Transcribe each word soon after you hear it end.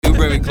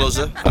bring me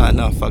closer. Alright,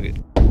 no, fuck it.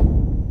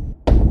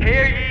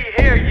 Hear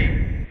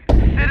ye,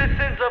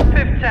 citizens of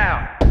Fifth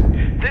Town.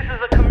 This is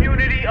a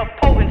community of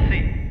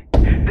potency.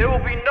 There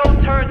will be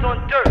no turns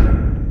on dirt.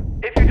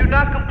 If you do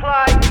not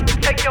comply,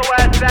 take your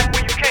ass back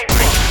where you came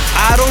from.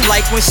 I don't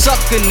like when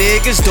sucker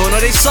niggas don't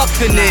know they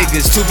sucker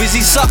niggas. Too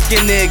busy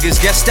sucking niggas.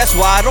 Guess that's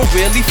why I don't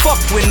really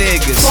fuck with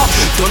niggas.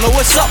 Don't know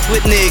what's up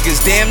with niggas.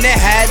 Damn, they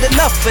had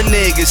enough of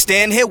niggas.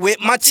 Stand here with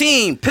my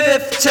team.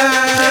 Fifth Town.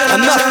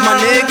 Enough, my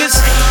niggas.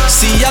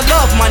 See, I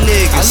love my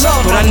niggas,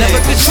 but I never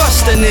could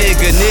trust a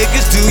nigga.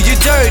 Niggas do you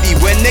dirty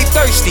when they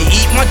thirsty.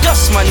 Eat my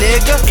dust, my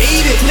nigga.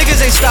 Eat it.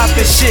 Niggas ain't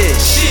stopping shit.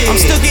 I'm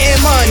still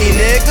getting money,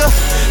 nigga.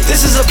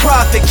 This is a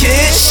profit, kid.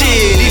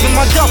 Shit, even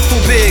my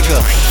duffel bigger.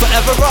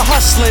 Forever a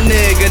hustling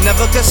nigga.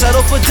 Never could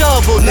settle for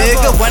double,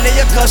 nigga. When they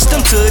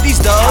accustomed to these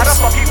dubs. How the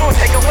fuck you gon'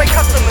 take away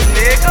customers,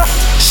 nigga?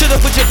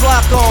 Should've put your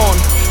block on.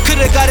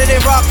 Could've got it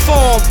in rock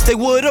form. They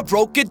would've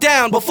broke it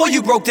down before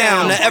you broke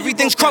down. Now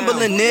everything's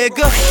crumbling,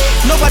 nigga.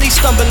 Nobody's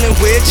stumbling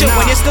with you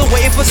when you're still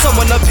waiting for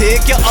someone to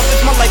pick you up.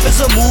 If my life is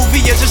a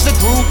movie, you're just a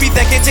groupie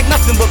that can't take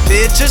nothing but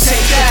pictures.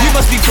 You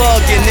must be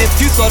bugging if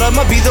you thought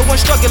I'ma be the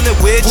one struggling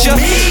with you.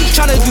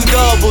 Tryna do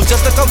doubles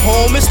just to come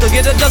home and still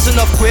get a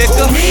dozen up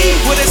quicker.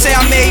 Wouldn't say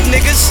I made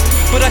niggas,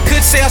 but I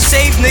could say I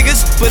saved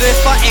niggas. But if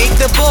I ain't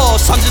the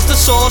boss, I'm just the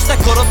sauce that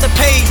caught up the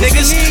paid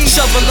niggas.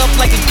 Shovel up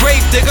like a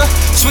grave digger,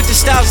 switching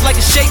styles like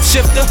a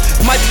shapeshifter.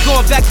 Might be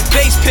going back to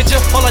base pitcher.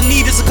 All I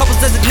need is a couple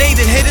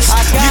designated hitters.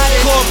 You can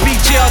call me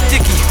J.R.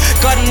 Dickey.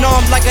 Got an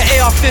arm like an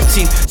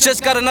AR-15.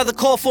 Just got another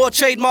call for a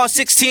trademark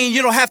 16.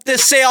 You don't have to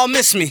say I'll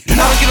miss me. I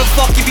don't give a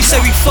fuck if you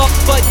say we fuck,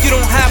 but you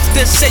don't have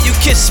to say you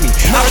kiss me.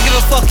 I don't give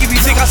a fuck if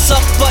you think I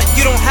suck, but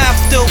you don't have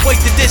to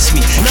wait to diss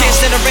me. Can't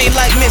stand the rain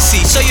like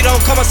Missy, so you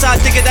don't come outside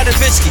thinking that it's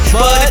risky.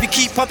 But if you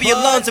keep pumping your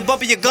lungs and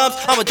bumping your gums,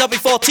 I'ma dump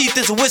before teeth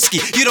is a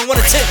whiskey. You don't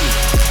wanna tip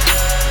me.